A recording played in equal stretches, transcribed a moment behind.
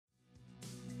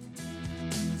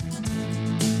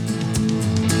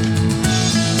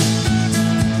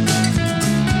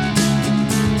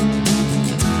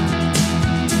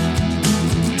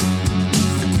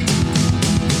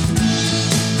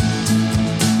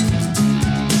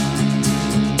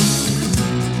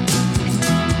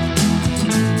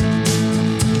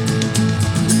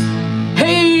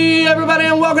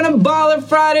Baller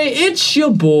Friday. It's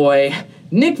your boy,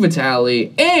 Nick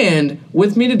Vitale, and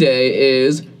with me today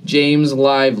is James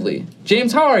Lively.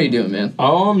 James, how are you doing, man?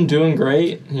 Oh, I'm doing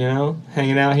great,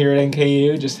 hanging out here at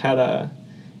NKU. Just had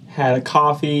a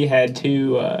coffee, had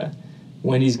two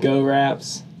Wendy's Go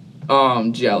Wraps. Oh,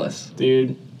 I'm jealous.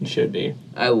 Dude, you should be.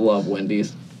 I love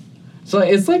Wendy's. So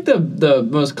it's like the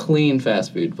most clean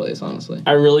fast food place, honestly.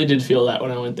 I really did feel that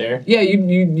when I went there. Yeah,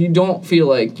 you don't feel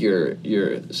like your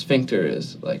sphincter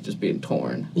is like just being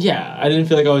torn. Yeah, I didn't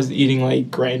feel like I was eating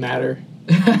like gray matter.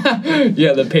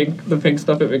 Yeah, the pink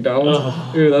stuff at McDonald's.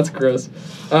 Ugh. Ooh, that's gross.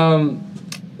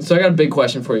 So I got a big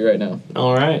question for you right now.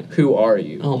 All right. Who are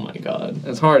you? Oh my god.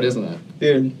 It's hard, isn't it?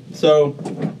 Dude,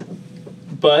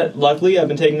 but luckily I've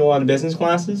been taking a lot of business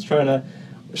classes, trying to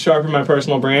sharpen my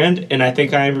personal brand, and I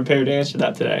think I am prepared to answer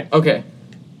that today. Okay.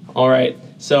 All right.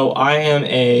 So I am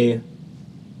a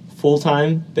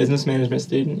full-time business management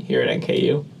student here at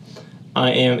NKU.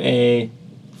 I am a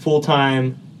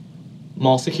full-time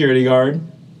mall security guard.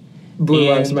 Blue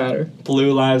Lives Matter.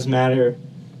 Blue Lives Matter.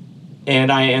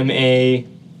 And I am a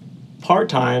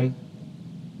part-time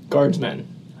guardsman.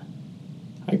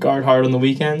 I guard hard on the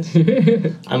weekends.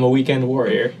 I'm a weekend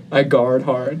warrior. I guard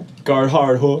hard. Guard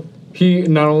hard, huh? He,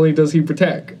 not only does he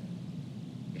protect,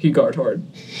 he guard hard.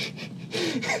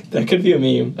 That could be a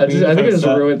meme. I think I just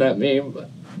ruined that meme. But.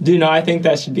 Dude, no, I think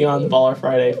that should be on the Baller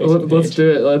Friday Facebook page. Let's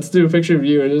do it. Let's do a picture of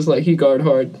you and just like, he guard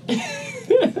hard.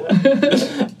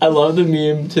 I love the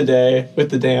meme today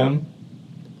with the dam.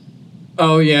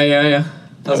 Oh, yeah.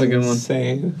 That's a good one.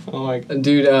 Insane. Oh my god.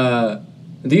 Dude,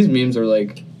 these memes are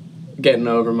like getting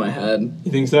over my head.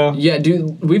 You think so? Yeah,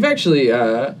 dude, we've actually,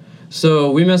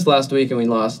 so we missed last week and we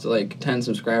lost like 10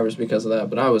 subscribers because of that,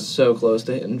 but I was so close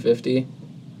to hitting 50.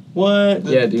 What?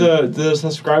 Yeah, dude. The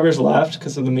subscribers left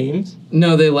because of the memes?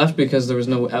 No, they left because there was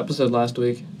no episode last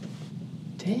week.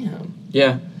 Damn.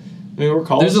 Yeah. I mean, we're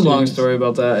college There's a long students. story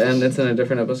about that, and it's in a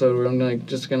different episode where I'm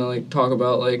just gonna talk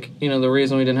about the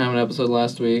reason we didn't have an episode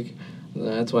last week.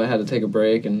 That's why I had to take a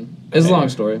break, and it's a long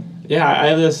story. Yeah, I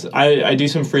have this. I do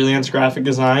some freelance graphic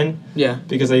design. Yeah.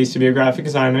 Because I used to be a graphic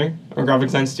designer or graphic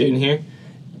design student here,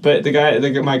 but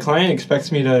my client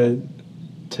expects me to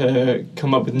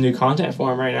come up with new content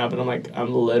for him right now, but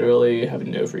I'm literally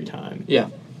having no free time. Yeah.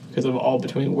 Because of all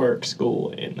between work,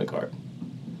 school, and the cart.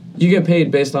 You get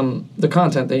paid based on the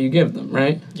content that you give them,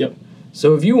 right? Yep.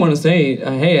 So if you want to say,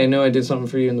 hey, I know I did something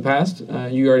for you in the past,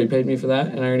 you already paid me for that,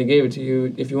 and I already gave it to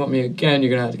you. If you want me again, you're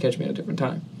going to have to catch me at a different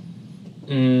time.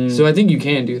 So I think you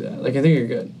can do that. I think you're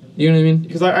good. You know what I mean?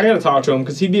 Because I got to talk to him,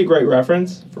 because he'd be a great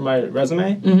reference for my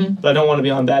resume, but I don't want to be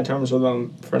on bad terms with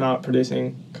him for not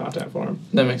producing content for him.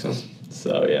 That makes sense.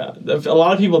 So, yeah. A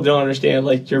lot of people don't understand,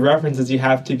 your references, you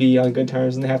have to be on good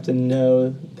terms, and they have to know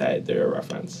that they're a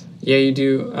reference. Yeah, you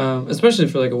do, especially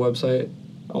for, a website.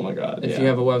 Oh, my God, If you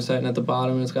have a website and at the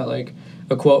bottom it's got,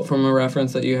 a quote from a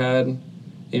reference that you had,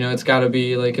 it's got to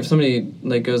be, if somebody,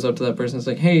 goes up to that person, it's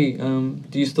like, hey,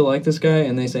 do you still like this guy?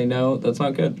 And they say no, that's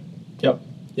not good. Yep.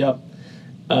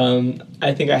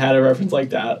 I think I had a reference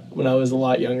like that when I was a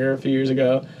lot younger, a few years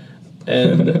ago,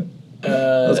 and...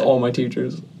 That's all my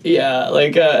teachers. Yeah,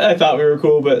 I thought we were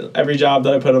cool, but every job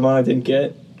that I put them on, I didn't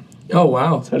get. Oh,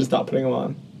 wow. So I just stopped putting them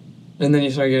on. And then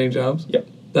you started getting jobs? Yep.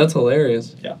 That's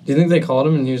hilarious. Yeah. Do you think they called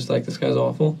him and he was like, this guy's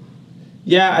awful?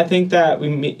 Yeah, I think that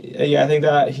I think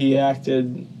that he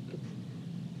acted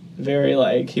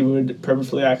very, he would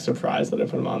purposefully act surprised that I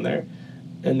put him on there,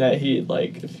 and that he'd,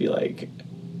 feel,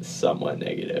 somewhat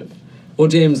negative. Well,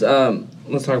 James,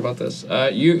 let's talk about this.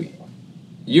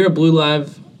 You're a Blue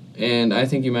Live, and I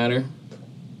think you matter.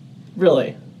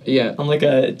 Really? Yeah. I'm a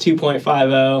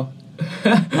 2.50.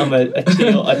 I'm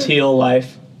a teal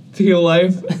life. Teal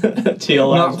life? Teal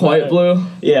life. Not quite blue?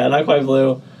 Yeah, not quite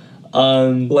blue.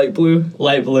 Light blue?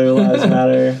 Light blue lives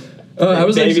matter. I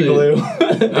was baby blue.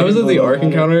 I was at the Ark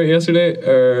Encounter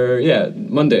yesterday,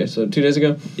 Monday, so 2 days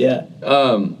ago. Yeah.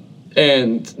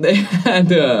 And they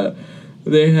had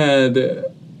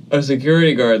a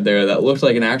security guard there that looked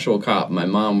like an actual cop. My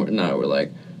mom and I were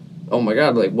like, oh my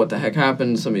god, what the heck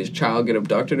happened? Somebody's child get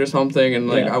abducted or something? And,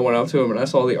 I went up to him and I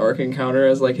saw the Ark Encounter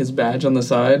as, his badge on the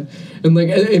side. And,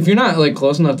 if you're not,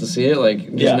 close enough to see it,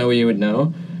 just know what you would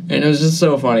know. And it was just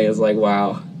so funny. It's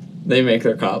wow, they make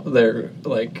their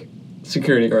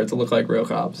security guards look like real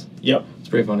cops. Yep. It's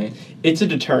pretty funny. It's a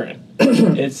deterrent.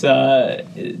 It's,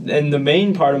 and the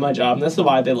main part of my job, and this is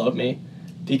why they love me,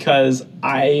 because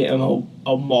I am a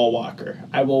mall walker.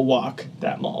 I will walk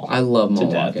that mall. I love mall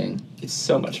walking. walking. It's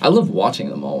so much fun. I love watching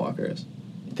the mall walkers.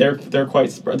 they're quite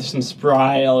there's some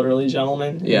spry elderly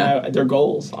gentlemen. Yeah. They're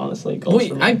goals, honestly. Goals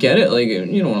for me. I get it. Like,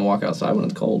 you don't want to walk outside when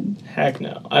it's cold. Heck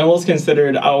no. I almost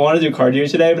considered, I wanted to do cardio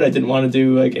today, but I didn't want to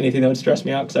do, like, anything that would stress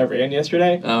me out because I ran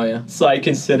yesterday. Oh, yeah. So I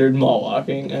considered mall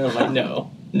walking, and I'm like,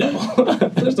 no.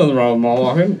 There's nothing wrong with mall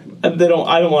walking. I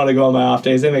don't want to go on my off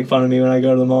days. They make fun of me when I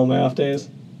go to the mall on my off days.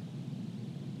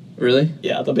 Really?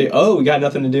 Yeah, they'll be, oh, we got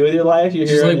nothing to do with your life? You're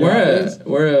Just here like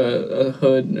wear a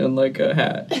hood and like a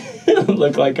hat.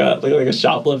 look like a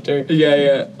shoplifter. Yeah,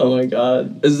 yeah. Oh my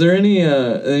god. Is there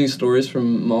any stories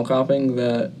from mall copping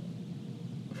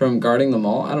from guarding the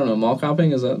mall? I don't know. Mall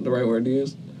copping, is that the right word to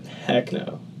use? Heck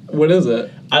no. What is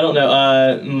it? I don't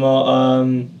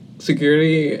know.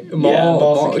 Security,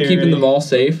 mall security. Keeping the mall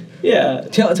safe. Yeah.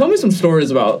 Tell me some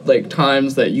stories about like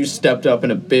times that you stepped up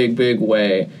in a big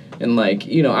way. And, like,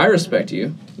 I respect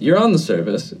you. You're on the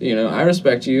service. I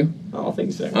respect you. I don't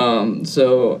think so.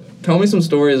 So, tell me some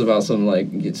stories about some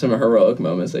heroic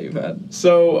moments that you've had.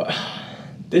 So,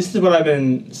 this is what I've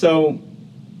been... So,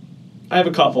 I have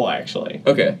a couple, actually.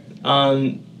 Okay.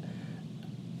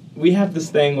 We have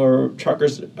this thing where truck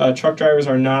drivers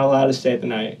are not allowed to stay at the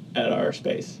night at our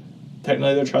space.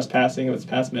 Technically, they're trespassing if it's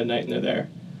past midnight and they're there.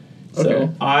 So,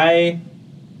 okay. I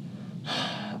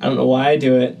don't know why I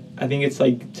do it. I think I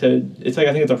think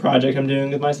it's a project I'm doing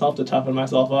with myself to toughen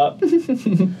myself up.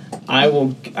 I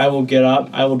will get up,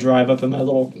 I will drive up in my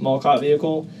little mall cop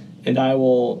vehicle, and I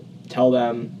will tell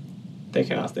them they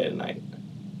cannot stay tonight.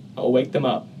 I'll wake them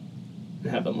up and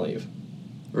have them leave.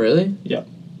 Really? Yep.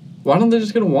 Why don't they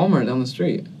just go to Walmart down the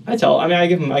street? I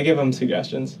give them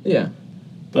suggestions. Yeah.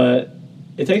 But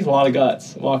it takes a lot of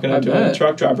guts walking up to a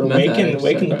truck driver,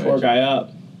 waking the poor guy up.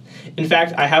 In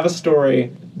fact, I have a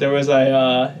story. There was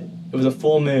it was a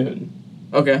full moon.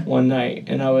 Okay. One night,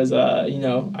 and I was, I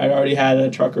already had a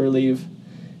trucker leave,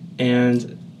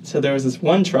 and so there was this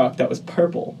one truck that was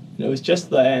purple, and it was just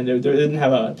the end. It didn't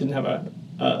have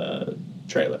a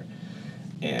trailer,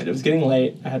 and it was getting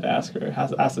late. I had to ask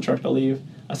the truck to leave.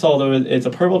 I saw it's a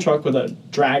purple truck with a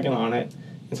dragon on it,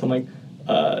 and some like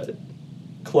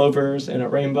clovers and a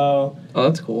rainbow. Oh,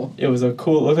 that's cool. It was looked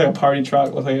like a party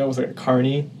truck. Looked like it was like a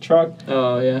carny truck.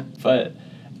 Oh yeah. But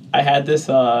I had this.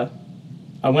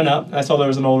 I went up. I saw there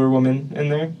was an older woman in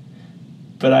there,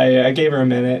 but I gave her a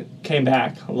minute. Came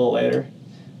back a little later,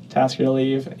 to ask her to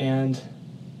leave, and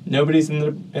nobody's in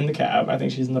the cab. I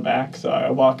think she's in the back. So I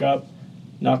walk up,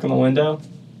 knock on the window.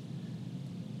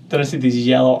 Then I see these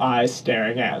yellow eyes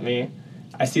staring at me.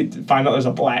 Find out there's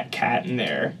a black cat in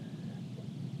there,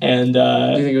 and. Do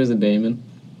you think it was a daemon?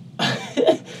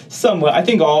 Somewhat. I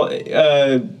think all.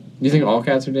 Do you think all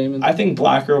cats are daemons? I think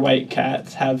black or white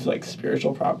cats have, like,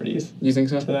 spiritual properties. You think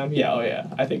so? To them? Yeah, oh yeah.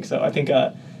 I think so. I think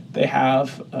they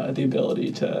have the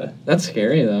ability to... That's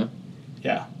scary, though.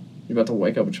 Yeah. You're about to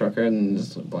wake up a trucker and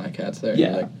there's a black cat's there.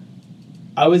 Yeah. Like...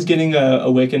 I was getting a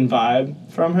Wiccan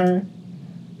vibe from her,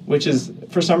 which is,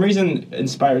 for some reason,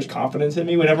 inspires confidence in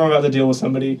me. Whenever I'm about to deal with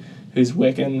somebody who's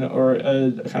Wiccan or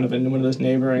kind of in one of those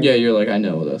neighboring... Yeah, you're like, I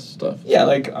know this stuff. Yeah,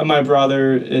 like, my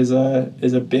brother is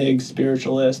a big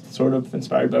spiritualist, sort of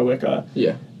inspired by Wicca.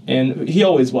 Yeah. And he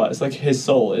always was. Like, his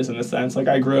soul is, in a sense. Like,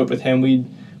 I grew up with him.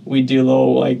 We'd do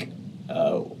little, like,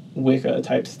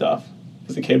 Wicca-type stuff.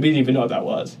 As a kid, we didn't even know what that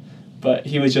was. But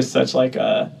he was just such, like,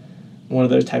 one of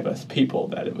those type of people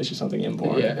that it was just something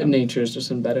inborn. Yeah, and nature's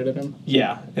just embedded in him.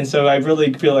 Yeah, and so I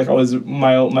really feel like I was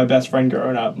my best friend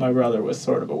growing up. My brother was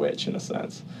sort of a witch in a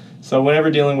sense. So whenever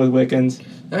dealing with Wiccans,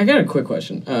 I got a quick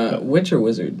question: witch or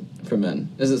wizard for men?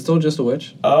 Is it still just a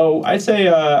witch? Oh, I'd say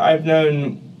I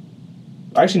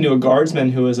actually knew a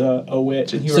guardsman who was a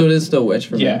witch, and so it is still witch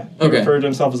for men. Yeah, he referred to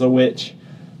himself as a witch.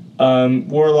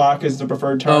 Warlock is the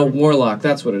preferred term. Oh, warlock,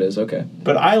 that's what it is, okay.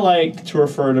 But I like to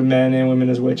refer to men and women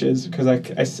as witches because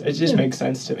it just makes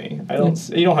sense to me.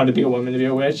 You don't have to be a woman to be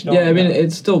a witch. Yeah, I mean,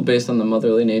 it's still based on the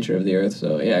motherly nature of the earth,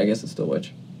 so yeah, I guess it's still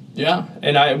witch. Yeah,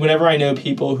 and whenever I know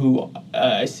people who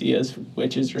I see as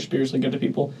witches or spiritually good to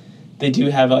people, they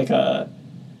do have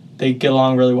they get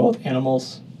along really well with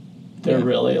animals. They're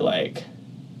really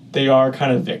they are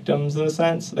kind of victims in a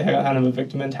sense. They have kind of a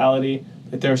victim mentality.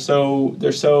 Like they're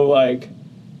like,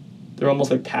 they're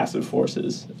almost like passive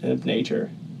forces of nature.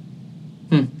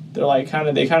 They're like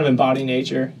they kind of embody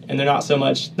nature, and they're not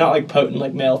like potent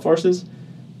like male forces.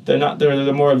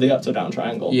 They're more of the upside down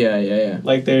triangle. Yeah.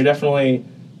 Like they're definitely,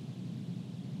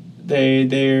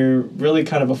 they're really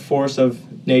kind of a force of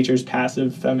nature's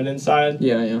passive feminine side.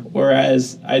 Yeah.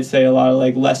 Whereas I'd say a lot of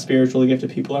like less spiritually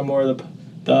gifted people are more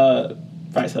the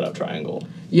right side up triangle.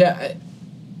 Yeah.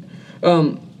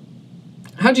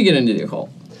 How'd you get into the occult?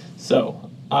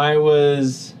 So, I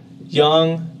was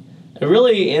young,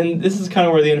 Really, and this is kind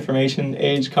of where the information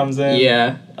age comes in.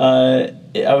 Yeah.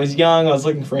 I was young, I was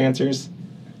looking for answers,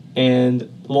 and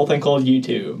a little thing called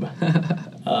YouTube.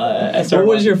 What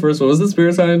was your first one? Was it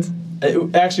Spirit Science?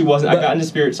 It actually wasn't. I got into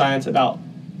Spirit Science about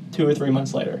 2 or 3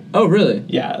 months later. Oh, really?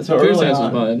 Yeah, so Spirit early Science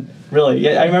on. was mine. Really?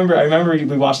 Yeah, I remember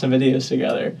we watched some videos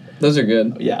together. Those are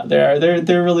good. Yeah,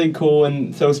 they're really cool.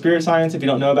 And so Spirit Science, if you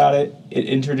don't know about it, it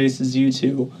introduces you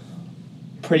to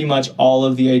pretty much all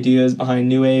of the ideas behind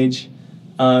New Age,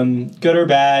 good or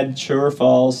bad, true or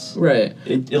false. Right.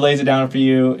 It lays it down for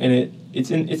you, and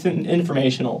it's an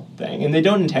informational thing, and they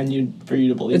don't intend for you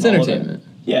to believe. It's entertainment.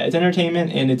 Yeah, it's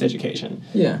entertainment and it's education.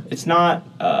 Yeah. It's not,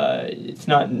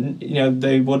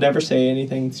 they will never say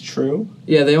anything's true.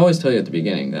 Yeah, they always tell you at the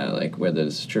beginning that, like, whether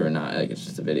it's true or not, like, it's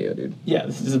just a video, dude. Yeah,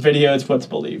 this is a video, it's what's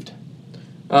believed.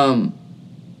 But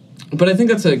I think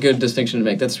that's a good distinction to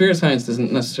make, that Spirit Science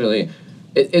doesn't necessarily...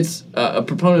 It's a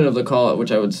proponent of the occult,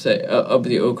 which I would say... of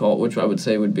the occult, which I would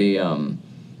say would be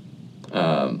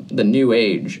the New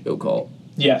Age occult.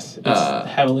 Yes, it's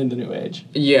heavily the New Age.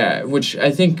 Yeah, which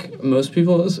I think most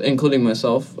people, including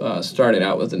myself, started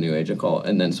out with the New Age occult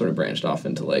and then sort of branched off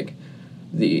into, like,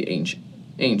 the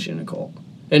ancient occult.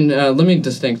 And let me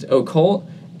distinct. Occult,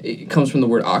 it comes from the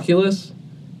word oculus,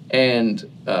 and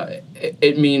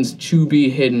it means to be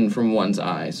hidden from one's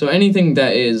eye. So anything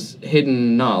that is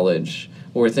hidden knowledge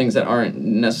or things that aren't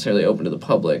necessarily open to the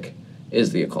public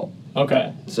is the occult.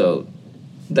 Okay. So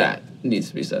that needs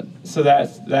to be said. So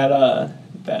that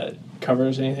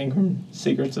covers anything from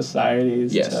secret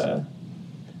societies to,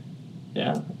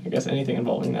 yeah, I guess anything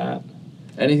involving that.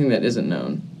 Anything that isn't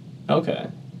known. Okay.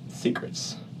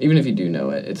 Secrets. Even if you do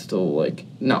know it, it's still, like,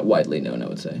 not widely known, I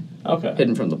would say. Okay.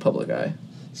 Hidden from the public eye.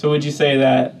 So would you say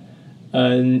that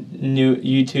new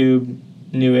YouTube,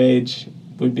 New Age,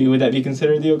 would that be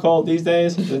considered the occult these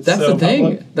days? That's so the thing.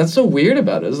 Public? That's so weird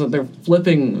about it, is that they're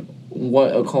flipping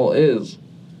what occult is.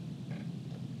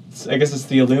 I guess it's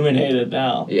the Illuminated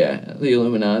now. Yeah, the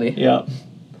Illuminati. Yep.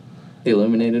 The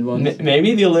Illuminated ones.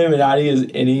 Maybe the Illuminati is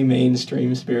any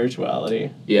mainstream spirituality.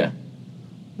 Yeah.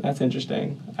 That's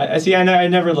interesting. I see. I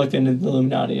never looked into the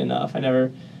Illuminati enough. I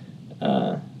never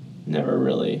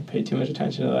really paid too much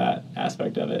attention to that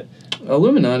aspect of it.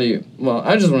 Illuminati, well,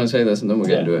 I just want to say this and then we'll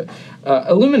get into it.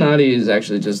 Illuminati is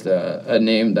actually just a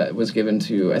name that was given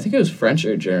to, I think it was French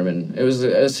or German. It was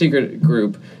a secret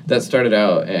group that started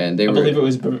out and they were... I believe it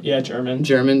was, German.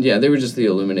 German, yeah, they were just the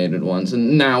Illuminated ones.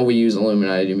 And now we use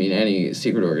Illuminati to mean any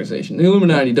secret organization. The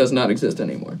Illuminati does not exist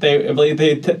anymore. I believe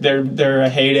their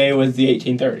heyday was the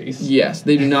 1830s. Yes,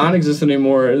 they do not exist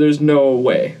anymore. There's no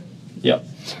way. Yep.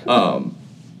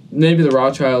 Maybe the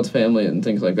Rothschilds family and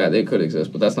things like that, they could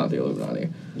exist, but that's not the Illuminati.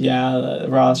 Yeah, the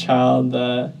Rothschild,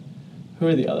 who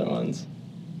are the other ones?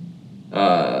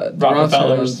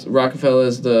 Rockefellers,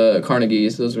 the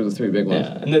Carnegies, those were the 3 big ones.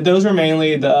 Yeah, and those were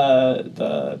mainly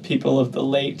the people of the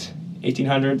late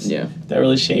 1800s that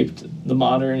really shaped the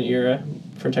modern era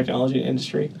for technology and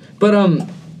industry. But,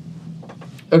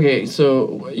 okay,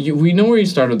 so we know where you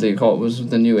started the occult, was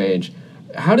the New Age.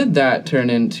 How did that turn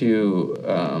into...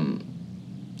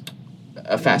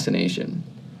 a fascination?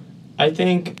 I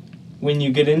think when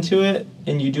you get into it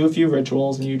and you do a few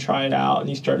rituals and you try it out and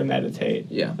you start to meditate.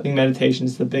 Yeah. I think meditation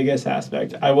is the biggest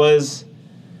aspect. My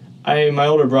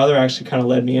older brother actually kind of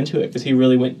led me into it because he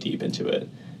really went deep into it.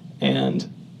 And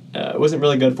it wasn't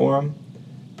really good for him.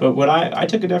 But I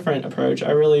took a different approach.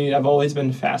 I've always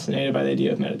been fascinated by the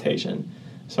idea of meditation.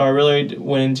 So I really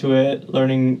went into it,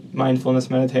 learning mindfulness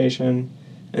meditation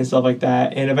and stuff like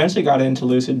that, and eventually got into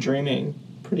lucid dreaming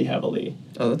pretty heavily.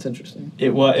 Oh, that's interesting.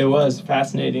 It was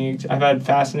fascinating. I've had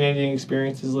fascinating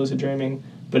experiences lucid dreaming,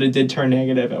 but it did turn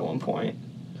negative at one point.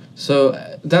 So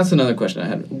that's another question I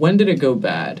had. When did it go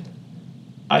bad?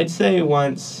 I'd say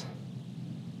once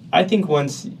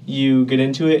you get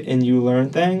into it and you learn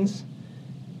things,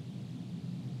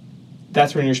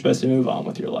 that's when you're supposed to move on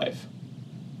with your life.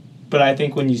 But I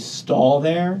think when you stall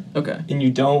there,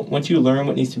 and once you learn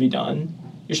what needs to be done,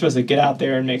 you're supposed to get out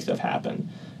there and make stuff happen.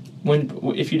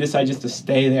 If you decide just to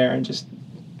stay there and just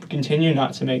continue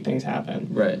not to make things happen,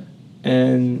 right,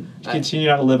 and continue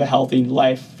not to live a healthy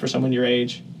life for someone your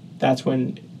age, that's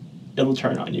when it'll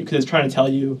turn on you, because it's trying to tell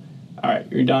you, all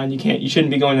right, you're done. You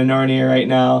shouldn't be going to Narnia right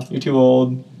now. You're too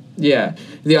old. Yeah,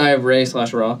 the eye of Ra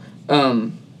 / Ra.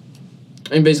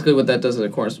 And basically what that does,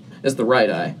 of course, is the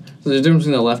right eye. So there's a difference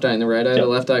between the left eye and the right eye. Yep. The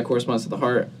left eye corresponds to the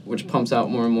heart, which pumps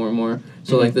out more and more and more.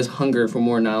 So, like, this hunger for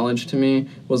more knowledge to me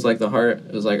was like the heart.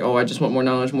 It was like, oh, I just want more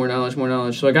knowledge, more knowledge, more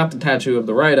knowledge. So I got the tattoo of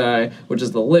the right eye, which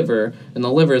is the liver, and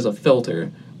the liver is a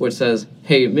filter, which says,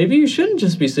 hey, maybe you shouldn't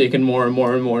just be seeking more and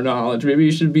more and more knowledge. Maybe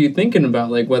you should be thinking about,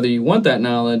 like, whether you want that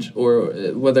knowledge or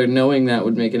whether knowing that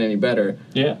would make it any better.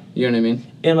 Yeah. You know what I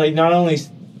mean? And, like, not only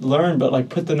learn, but, like,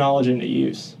 put the knowledge into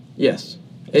use. Yes.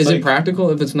 Is it practical?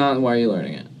 If it's not, why are you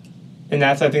learning it? And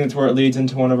I think that's where it leads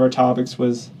into one of our topics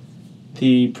was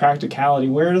the practicality.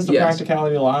 Where does the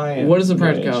practicality lie? What is the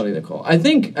practicality they call? I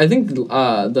think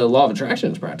the law of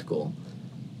attraction is practical.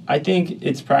 I think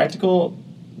it's practical,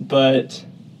 but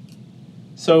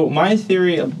so my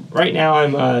theory right now,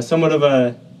 I'm somewhat of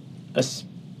a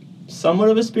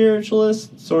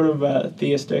spiritualist, sort of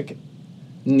theistic.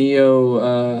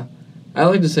 I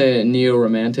like to say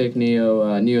neo-romantic,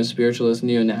 neo-spiritualist,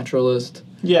 neo-naturalist.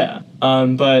 Yeah,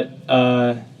 but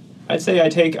I'd say I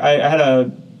had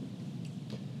a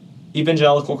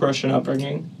evangelical Christian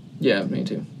upbringing. Yeah, me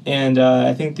too. And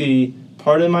I think the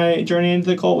part of my journey into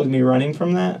the cult was me running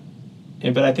from that.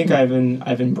 But I think I've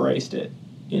embraced it.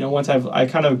 You know, once I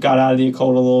kind of got out of the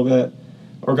occult a little bit,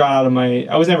 or got out of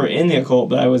I was never in the occult,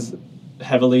 but I was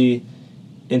heavily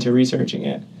into researching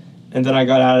it. And then I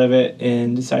got out of it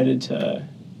and decided to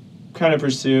kind of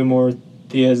pursue more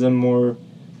theism, more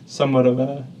somewhat of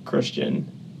a Christian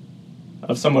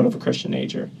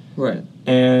nature. Right.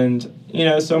 And, you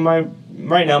know, so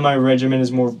right now my regimen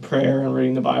is more prayer and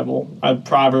reading the Bible.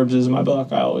 Proverbs is my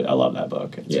book. I love that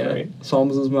book. It's great.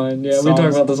 Psalms is mine. Yeah, we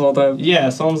talk about this all the time. Yeah,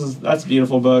 that's a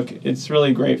beautiful book. It's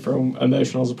really great for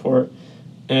emotional support.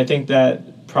 And I think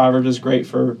that Proverbs is great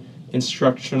for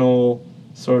instructional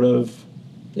sort of...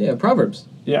 Yeah, Proverbs.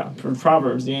 Yeah, for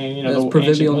Proverbs. You know, that's the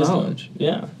proverbial ancient knowledge.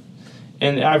 Yeah.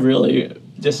 And I really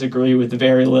disagree with the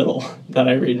very little that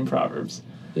I read in Proverbs.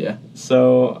 Yeah.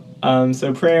 So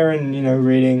prayer and, you know,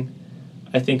 reading,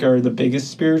 I think, are the biggest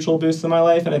spiritual boosts in my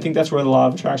life, and I think that's where the law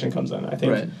of attraction comes in. I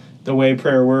think the way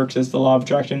prayer works is the law of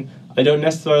attraction. I don't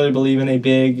necessarily believe in a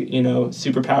big, you know,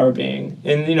 superpower being,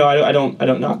 and you know, I don't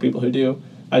knock people who do.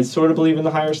 I sort of believe in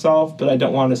the higher self, but I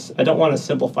don't want to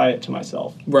simplify it to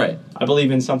myself. Right. I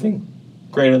believe in something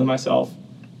greater than myself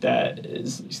that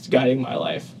is guiding my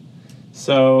life.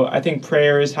 So I think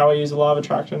prayer is how I use the law of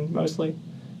attraction mostly.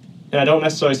 And I don't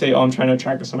necessarily say, oh, I'm trying to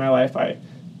attract this in my life. I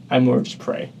more just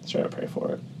pray. Try to pray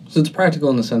for it. So it's practical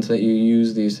in the sense that you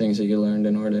use these things that you learned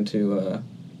in order to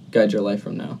guide your life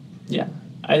from now. Yeah.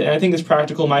 I think it's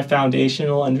practical. My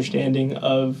foundational understanding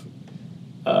of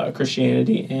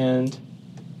Christianity and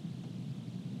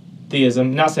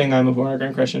theism, not saying I'm a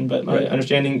born-again Christian, but my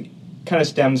understanding kind of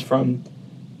stems from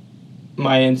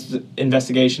my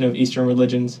investigation of Eastern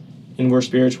religions and where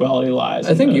spirituality lies.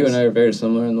 I think you and I are very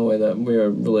similar in the way that we are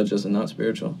religious and not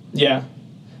spiritual. Yeah.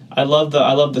 I love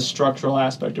the structural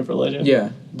aspect of religion. Yeah,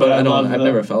 but I've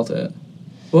never felt it.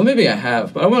 Well, maybe I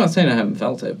have, but I'm not saying I haven't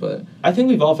felt it, but... I think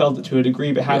we've all felt it to a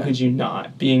degree, but how could you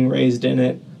not, being raised in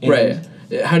it? Right.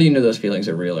 How do you know those feelings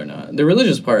are real or not? The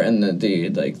religious part and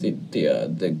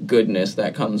the goodness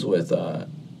that comes with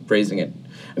raising it.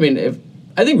 I mean,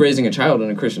 I think raising a child in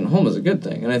a Christian home is a good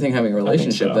thing, and I think having a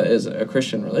relationship that is a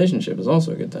Christian relationship is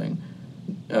also a good thing.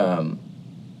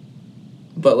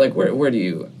 But like, where do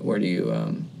you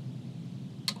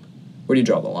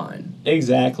draw the line?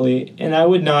 Exactly. And I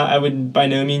would by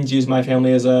no means use my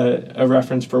family as a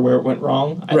reference for where it went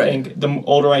wrong. I think the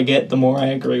older I get, the more I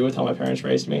agree with how my parents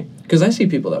raised me. Because I see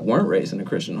people that weren't raised in a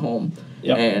Christian home,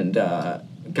 and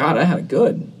God, I had it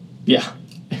good. Yeah,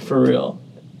 for real.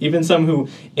 Even some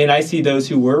and I see those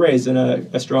who were raised in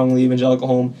a strongly evangelical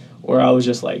home where I was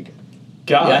just like,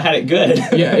 God, I had it good.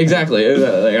 Yeah, exactly.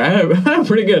 Like, I had it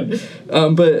pretty good.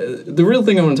 But the real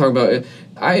thing I want to talk about,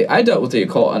 I dealt with the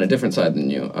occult on a different side than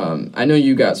you. I know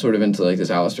you got sort of into like this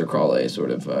Aleister Crowley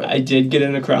sort of... I did get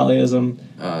into Crowleyism.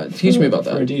 Teach me about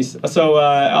that. So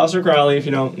Aleister Crowley, if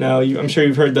you don't know, I'm sure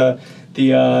you've heard the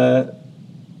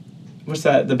what's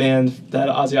that? The band that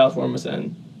Ozzy Osbourne was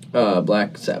in.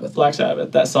 Black Sabbath. Black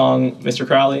Sabbath. That song, Mr.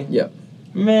 Crowley. Yep.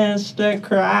 Mr.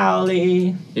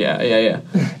 Crowley. Yeah.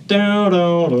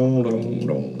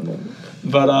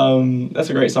 But that's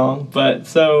a great song. But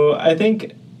so I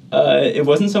think it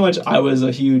wasn't so much I was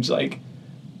a huge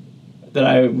that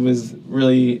I was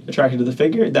really attracted to the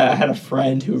figure, that I had a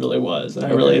friend who really was, and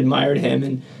I really admired him.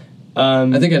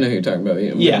 And I think I know who you're talking about.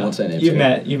 Yeah,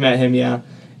 you've met him, yeah.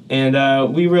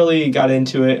 And we really got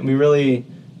into it, and we really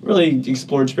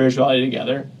explored spirituality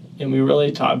together, and we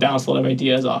really bounced a lot of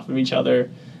ideas off of each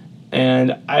other.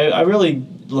 And I really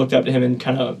looked up to him and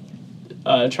kind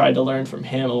of tried to learn from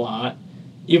him a lot.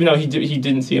 even though he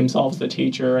didn't see himself as a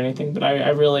teacher or anything, but I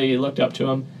really looked up to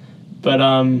him. But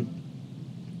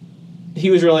he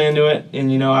was really into it,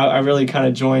 and, you know, I really kind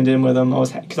of joined in with him.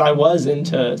 Because I was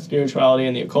into spirituality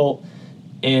and the occult,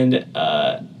 and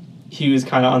he was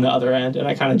kind of on the other end, and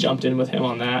I kind of jumped in with him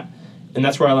on that. And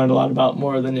that's where I learned a lot about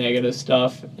more of the negative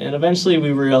stuff. And eventually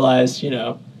we realized, you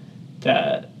know,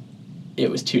 that it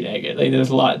was too negative. Like, there was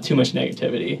too much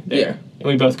negativity there. Yeah. And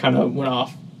we both kind of went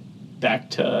off back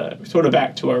to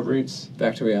our roots.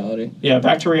 Back to reality. Yeah,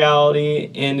 back to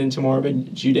reality and into more of a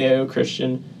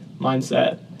Judeo-Christian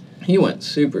mindset. He went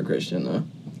super Christian, though.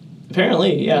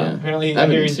 Apparently, yeah. Apparently, I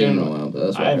haven't seen him in a while, but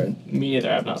that's what I heard. Me either.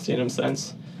 I've not seen him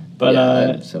since. But I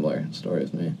have a similar story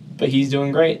with me. But he's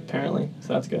doing great, apparently,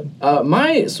 so that's good.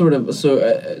 I just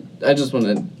want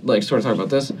to like sort of talk about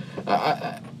this.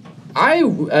 I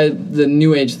the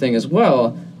New Age thing as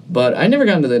well, but I never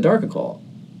got into the dark occult.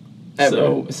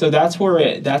 Ever. So that's where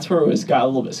it got a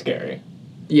little bit scary.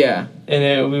 Yeah.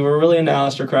 And we were really into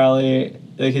Aleister Crowley,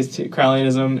 like his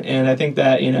Crowleyanism, and I think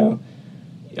that, you know,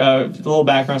 the little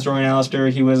background story on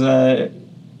Aleister,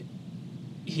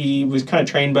 he was kind of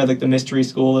trained by like the mystery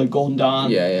school, like Golden Dawn.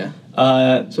 Yeah.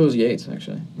 So was Yates,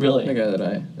 actually. Really? The guy that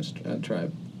I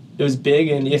tried. It was big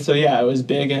it was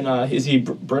big in, is he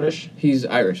British? He's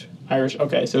Irish. Irish,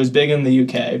 okay. So it was big in the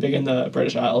UK, big in the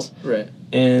British Isles. Right.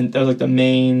 And that was like the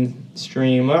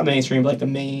mainstream, well, not mainstream, but like the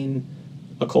main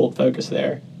occult focus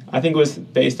there. I think it was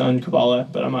based on Kabbalah,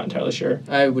 but I'm not entirely sure.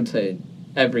 I would say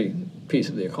every piece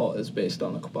of the occult is based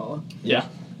on the Kabbalah. Yeah.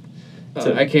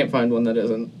 So I can't find one that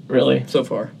isn't. Really? So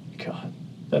far. God,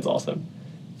 that's awesome.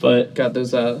 But got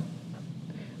those.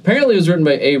 Apparently, it was written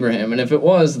by Abraham, and if it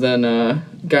was, then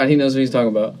God, he knows what he's talking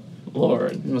about.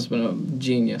 Lord, he must have been a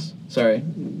genius. Sorry,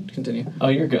 continue. Oh,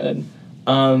 you're good.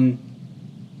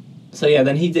 So yeah,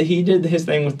 then he did his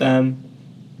thing with them.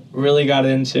 Really got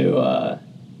into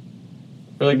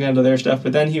their stuff,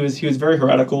 but then he was very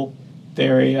heretical,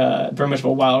 very much of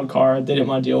a wild card. They didn't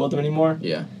want to deal with him anymore.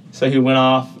 Yeah. So he went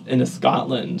off into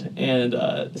Scotland and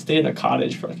stayed in a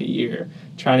cottage for like a year,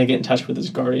 trying to get in touch with his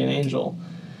guardian angel.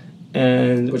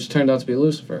 And which turned out to be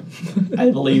Lucifer.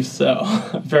 I believe so.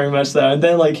 Very much so. And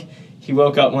then, like, he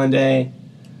woke up one day,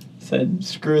 said,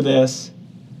 screw this,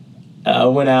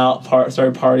 went out,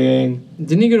 started partying.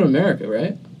 Didn't he go to America,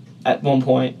 right? At one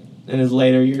point, in his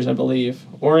later years, I believe.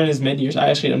 Or in his mid-years.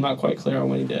 I'm not quite clear on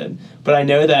when he did. But I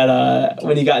know that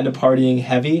when he got into partying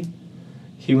heavy,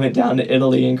 he went down to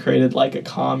Italy and created, like, a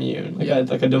commune.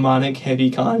 Like a demonic, heavy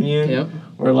commune. Yep.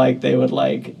 Where, like, they would,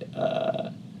 like...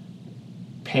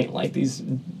 paint like these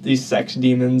sex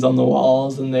demons on the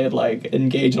walls, and they'd like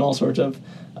engage in all sorts of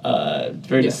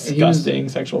very disgusting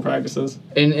sexual practices.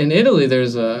 In Italy,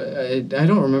 there's I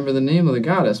don't remember the name of the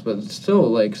goddess, but it's still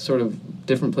like sort of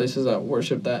different places that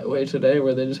worship that way today,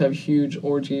 where they just have huge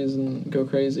orgies and go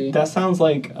crazy. That sounds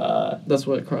like that's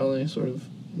what Crowley sort of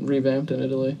revamped in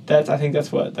Italy. I think that's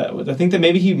what that was. I think that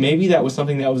maybe that was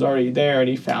something that was already there, and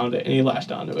he found it and he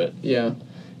latched onto it. Yeah,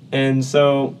 and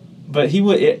so. But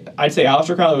I'd say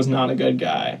Aleister Crowley was not a good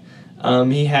guy.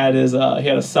 He had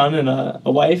a son and a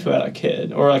wife who had a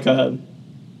kid, or like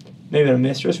maybe a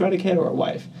mistress who had a kid, or a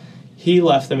wife. He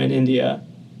left them in India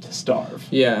to starve.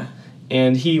 Yeah.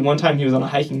 And one time he was on a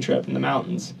hiking trip in the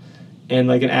mountains, and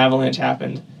like an avalanche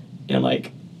happened, and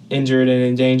like injured and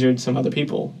endangered some other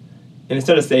people. And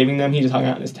instead of saving them, he just hung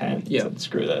out in his tent. Yeah. Said,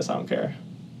 screw this, I don't care.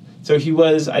 So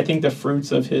I think the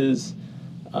fruits of his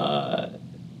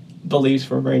beliefs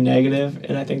were very negative,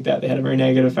 and I think that they had a very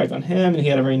negative effect on him, and he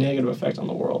had a very negative effect on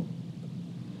the world.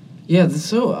 Yeah, that's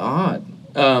so odd.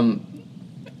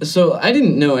 So I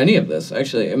didn't know any of this,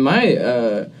 actually.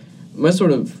 My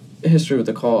sort of history with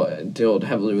the occult dealt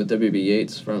heavily with W.B.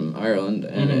 Yeats from Ireland,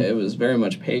 and it was very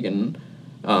much pagan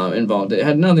involved. It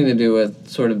had nothing to do with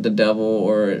sort of the devil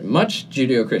or much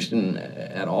Judeo-Christian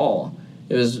at all.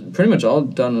 It was pretty much all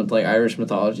done with, like, Irish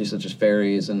mythology, such as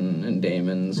fairies and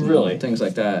daemons and things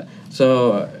like that.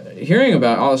 So hearing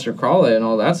about Aleister Crowley and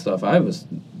all that stuff, I was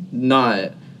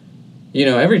not,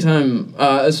 every time...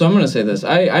 so I'm going to say this.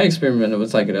 I experimented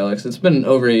with psychedelics. It's been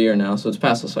over a year now, so it's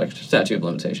past the statute of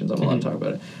limitations. I'm allowed to talk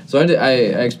about it. So I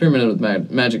experimented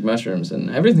with magic mushrooms, and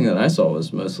everything that I saw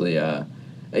was mostly...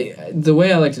 the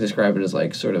way I like to describe it is,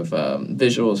 like, sort of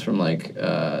visuals from, like,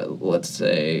 let's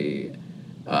say...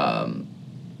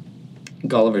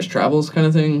 Gulliver's Travels kind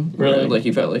of thing. Really? Like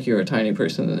you felt like you were a tiny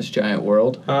person in this giant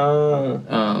world.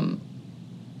 And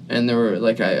there were,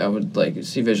 like, I would, like,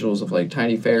 see visuals of, like,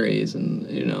 tiny fairies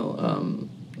and,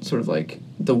 sort of, like,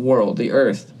 the world, the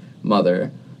earth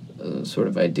mother sort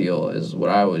of ideal is what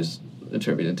I always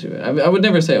attributed to it. I would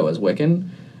never say it was Wiccan,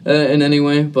 in any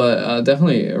way, but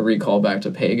definitely a recall back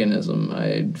to paganism.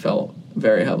 I felt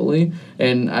very heavily,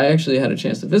 and I actually had a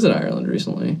chance to visit Ireland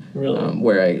recently, Really?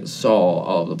 where I saw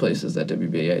all of the places that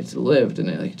WBA lived, and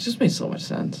it just made so much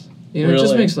sense. You know, Really? it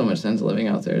just makes so much sense living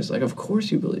out there. It's like, of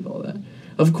course you believe all that.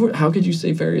 Of course, how could you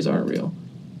say fairies aren't real?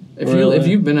 If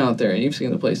you've been out there and you've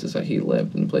seen the places that he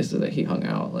lived and the places that he hung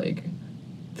out, like,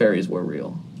 fairies were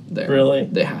real there. Really?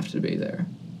 They have to be there.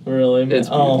 Really? It's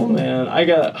oh, beautiful. man.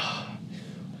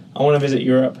 I want to visit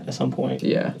Europe at some point.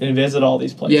 Yeah. And visit all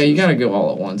these places. Yeah, you gotta go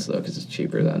all at once, though, because it's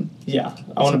cheaper then. Yeah.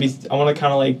 I want to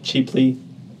kind of, like, cheaply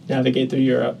navigate through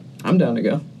Europe. I'm down to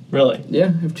go. Really?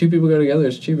 Yeah, if 2 people go together,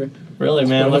 it's cheaper. Really,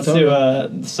 man. Let's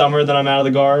do summer that I'm out of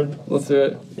the guard. Let's do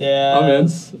it. Yeah. I'm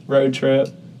in. Road trip.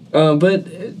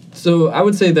 So I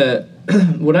would say that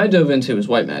what I dove into is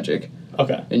white magic.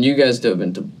 Okay. And you guys dove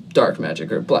into dark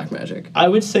magic or black magic. I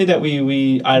would say that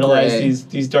we idolize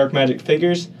these dark magic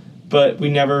figures, but we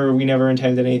never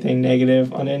intended anything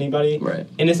negative on anybody. Right.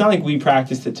 And it's not like we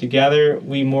practiced it together.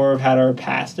 We more have had our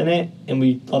past in it, and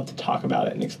we love to talk about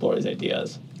it and explore these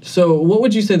ideas. So what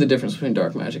would you say the difference between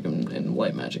dark magic and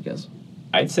white magic is?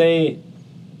 I'd say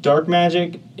dark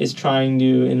magic is trying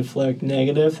to inflict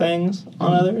negative things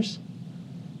on others.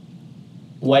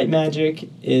 White magic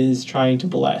is trying to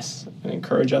bless and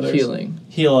encourage others.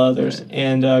 Heal others. Right.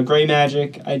 And gray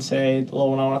magic, I'd say, the little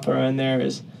one I want to throw in there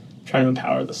is trying to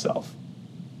empower the self.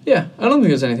 Yeah, I don't think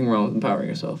there's anything wrong with empowering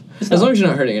yourself. As long as you're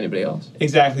not hurting anybody else.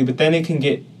 Exactly, but then it can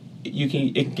get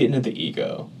into the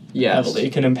ego. Yes. Heavily.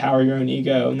 It can empower your own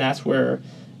ego, and that's where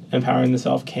empowering the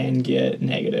self can get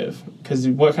negative. Because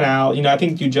I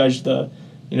think you judge to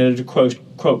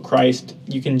quote Christ,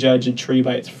 you can judge a tree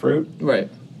by its fruit. Right.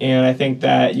 And I think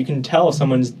that you can tell if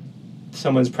someone's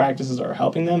practices are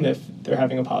helping them if they're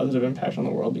having a positive impact on the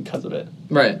world because of it.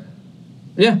 Right.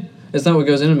 Yeah. It's not what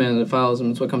goes in a man that defiles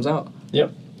him, it's what comes out.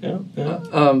 Yep. Yeah.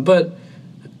 But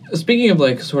speaking of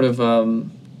like sort of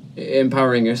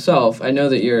empowering yourself, I know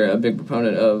that you're a big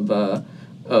proponent of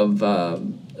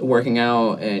working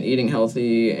out and eating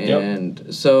healthy,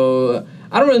 and so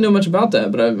I don't really know much about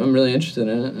that, but I'm really interested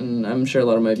in it, and I'm sure a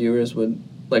lot of my viewers would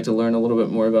like to learn a little bit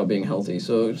more about being healthy,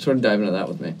 so sort of dive into that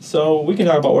with me. So we can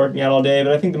talk about working out all day,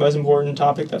 but I think the most important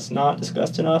topic that's not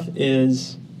discussed enough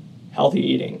is healthy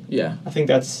eating. Yeah. I think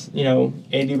that's,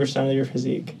 80% of your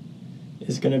physique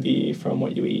is going to be from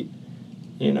what you eat,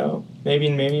 maybe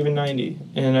even 90.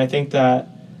 And I think that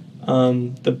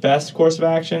the best course of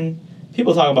action,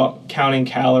 people talk about counting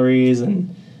calories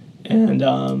and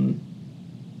intermittent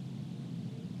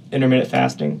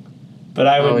fasting, but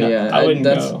I wouldn't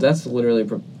go. That's literally,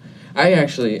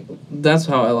 that's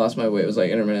how I lost my weight, was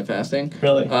like intermittent fasting.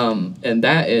 Really? And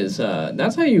that is,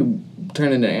 that's how you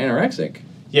turn into anorexic.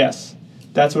 Yes.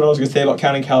 That's what I was going to say about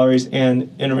counting calories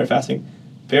and intermittent fasting.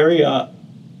 They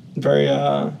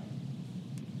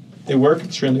work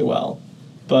extremely well,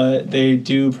 but they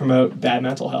do promote bad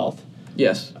mental health.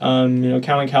 Yes.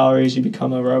 Counting calories, you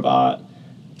become a robot.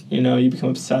 You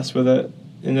become obsessed with it,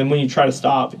 and then when you try to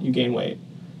stop, you gain weight.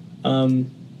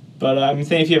 But I'm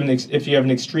saying if you have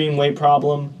an extreme weight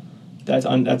problem, that's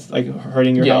like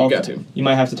hurting your health. You got to. You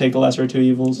might have to take the lesser of two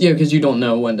evils. Yeah, because you don't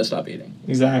know when to stop eating.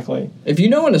 Exactly. If you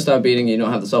know when to stop eating, you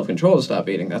don't have the self-control to stop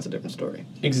eating, that's a different story.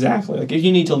 Exactly. Like, if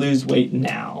you need to lose weight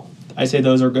now, I say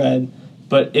those are good.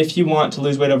 But if you want to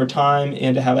lose weight over time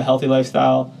and to have a healthy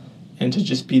lifestyle and to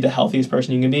just be the healthiest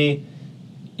person you can be,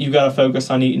 you've got to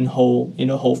focus on eating whole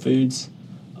foods.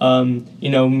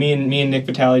 Me and Nick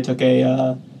Vitale took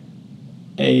a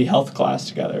health class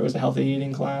together. It was a healthy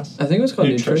eating class. I think it was called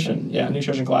nutrition. Yeah,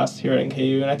 nutrition class here at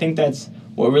NKU. And I think that's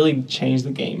what really changed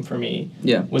the game for me.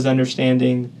 Yeah. Was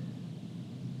understanding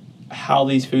how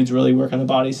these foods really work on the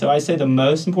body. So I say the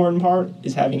most important part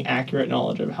is having accurate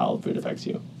knowledge of how food affects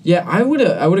you. Yeah, I would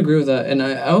agree with that. And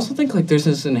I also think like there's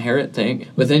this inherent thing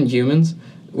within humans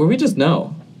where we just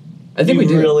know. I think we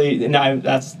do. Really, no,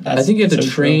 that's I think you have to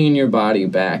train true. your body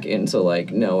back into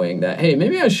like knowing that, hey,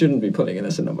 maybe I shouldn't be putting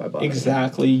this into my body.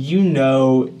 Exactly.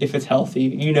 If it's healthy,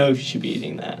 you know if you should be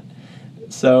eating that.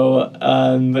 So,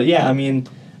 but yeah, I mean,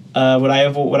 what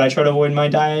I try to avoid in my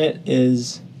diet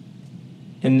is,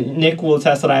 and Nick will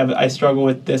attest that I struggle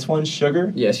with this one,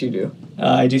 sugar. Yes, you do.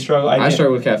 I do struggle. I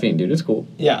struggle with caffeine, dude. It's cool.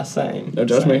 Yeah, same. No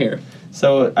judgment here.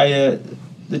 So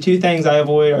the two things I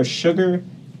avoid are sugar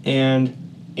and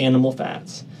animal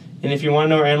fats. And if you want to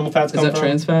know where animal fats come from... Is that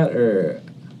trans fat or...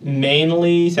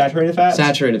 Mainly saturated fats?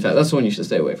 Saturated fat. That's the one you should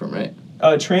stay away from, right?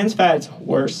 Trans fat's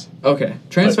worse. Okay.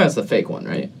 Trans fat's the fake one,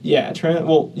 right? Yeah.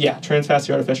 Trans fat's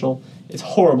the artificial. It's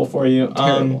horrible for you.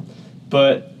 Terrible.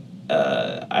 But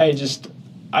I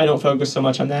don't focus so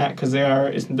much on that because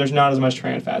there's not as much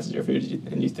trans fats in your food as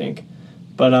you think.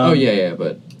 But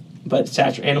but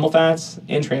animal fats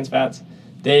and trans fats,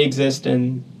 they exist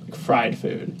in fried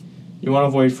food. You want to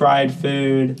avoid fried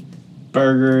food,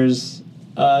 burgers,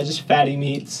 just fatty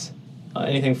meats,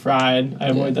 anything fried. I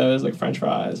avoid those, like French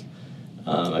fries.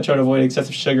 I try to avoid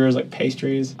excessive sugars like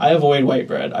pastries. I avoid white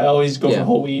bread. I always go for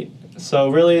whole wheat. So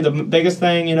really the biggest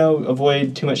thing,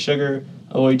 avoid too much sugar,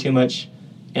 avoid too much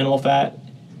animal fat,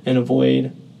 and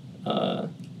avoid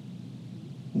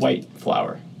white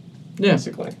flour. Yeah.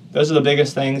 Basically. Those are the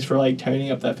biggest things for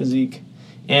toning up that physique.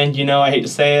 And I hate to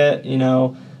say it,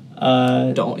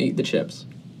 don't eat the chips.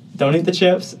 Don't eat the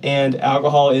chips, and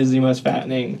alcohol is the most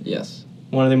fattening. Yes.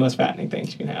 One of the most fattening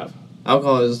things you can have.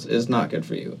 Alcohol is not good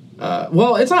for you.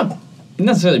 Well, it's not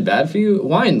necessarily bad for you.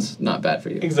 Wine's not bad for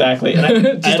you. Exactly.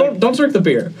 And don't drink the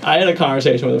beer. I had a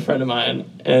conversation with a friend of mine,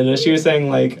 and she was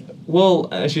saying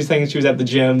she was saying she was at the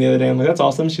gym the other day. I'm like, that's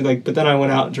awesome. She's like, but then I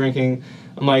went out drinking.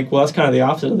 I'm like, well, that's kind of the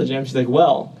opposite of the gym. She's like,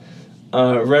 well,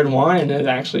 red wine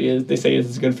they say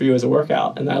it's good for you as a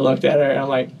workout. And I looked at her and I'm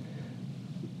like,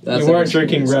 you weren't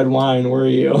drinking red wine, were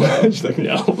you? She's like,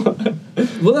 no.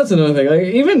 Well, that's another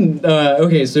thing. Even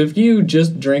so if you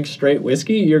just drink straight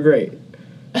whiskey, you're great.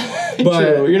 But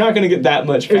true. You're not going to get that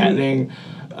much fattening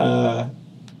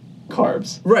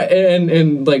carbs. Right,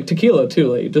 and tequila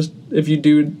too. Just if you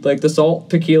do the salt,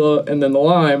 tequila, and then the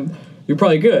lime, you're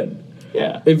probably good.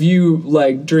 Yeah. If you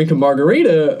drink a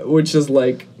margarita, which is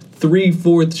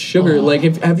 3/4 sugar,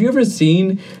 have you ever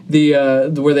seen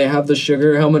the where they have the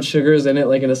sugar, how much sugar is in it,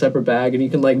 in a separate bag, and you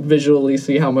can visually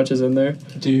see how much is in there?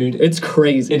 Dude, it's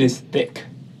crazy. It is thick.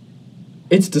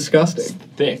 It's disgusting. It's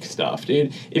thick stuff,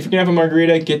 dude. If you're gonna have a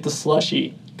margarita, get the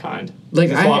slushy kind.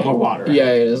 It's a lot more water.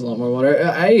 Yeah, it is a lot more water.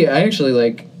 I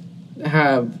actually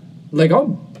have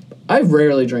I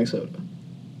rarely drink soda.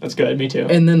 That's good. Me too.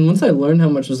 And then once I learned how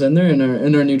much was in there in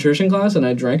our nutrition class, and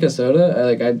I drank a soda,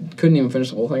 I couldn't even finish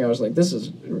the whole thing. I was like, this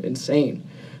is insane.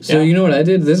 So you know what I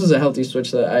did? This is a healthy switch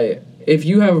that if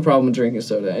you have a problem with drinking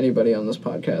soda, anybody on this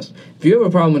podcast, if you have a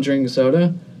problem with drinking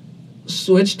soda,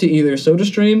 switch to either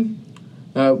SodaStream.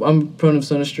 I'm a proponent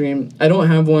of SodaStream. I don't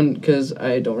have one because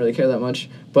I don't really care that much.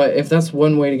 But if that's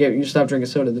one way to get you to stop drinking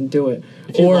soda, then do it.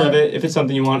 If you love it, if it's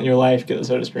something you want in your life, get the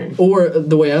SodaStream. Or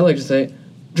the way I like to say it,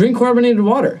 drink carbonated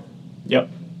water. Yep.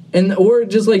 Or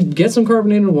just get some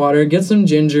carbonated water, get some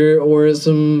ginger or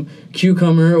some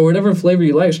cucumber or whatever flavor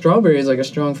you like. Strawberry is a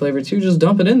strong flavor too. Just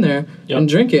dump it in there and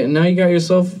drink it, and now you got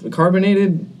yourself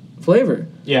carbonated flavor.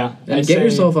 Yeah. And get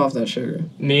yourself off that sugar.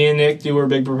 Me and Nick we're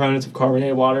big proponents of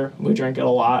carbonated water. We drink it a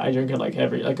lot. I drink it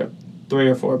every 3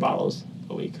 or 4 bottles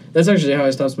a week. That's actually how I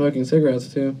stopped smoking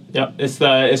cigarettes too. Yep. It's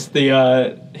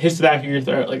the hits the back of your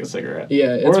throat like a cigarette.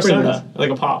 Yeah, it's or a soda, nice. like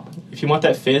a pop. If you want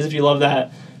that fizz, if you love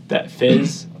that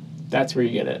fizz, that's where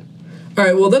you get it. All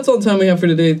right, well, that's all the time we have for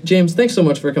today. James, thanks so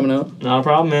much for coming out. Not a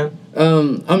problem, man.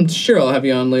 I'm sure I'll have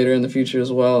you on later in the future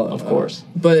as well. Of course.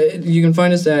 But you can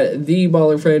find us at The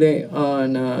Baller Friday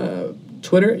on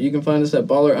Twitter. You can find us at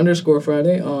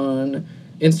Baller_Friday on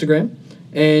Instagram.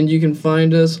 And you can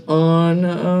find us on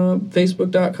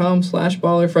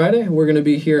Facebook.com/BallerFriday. We're going to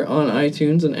be here on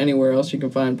iTunes and anywhere else you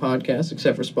can find podcasts,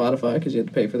 except for Spotify, because you have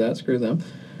to pay for that. Screw them.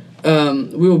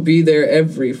 We will be there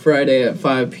every Friday at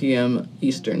 5 p.m.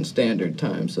 Eastern Standard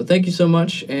Time. So thank you so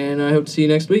much, and I hope to see you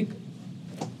next week.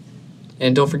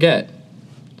 And don't forget,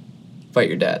 fight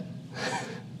your dad.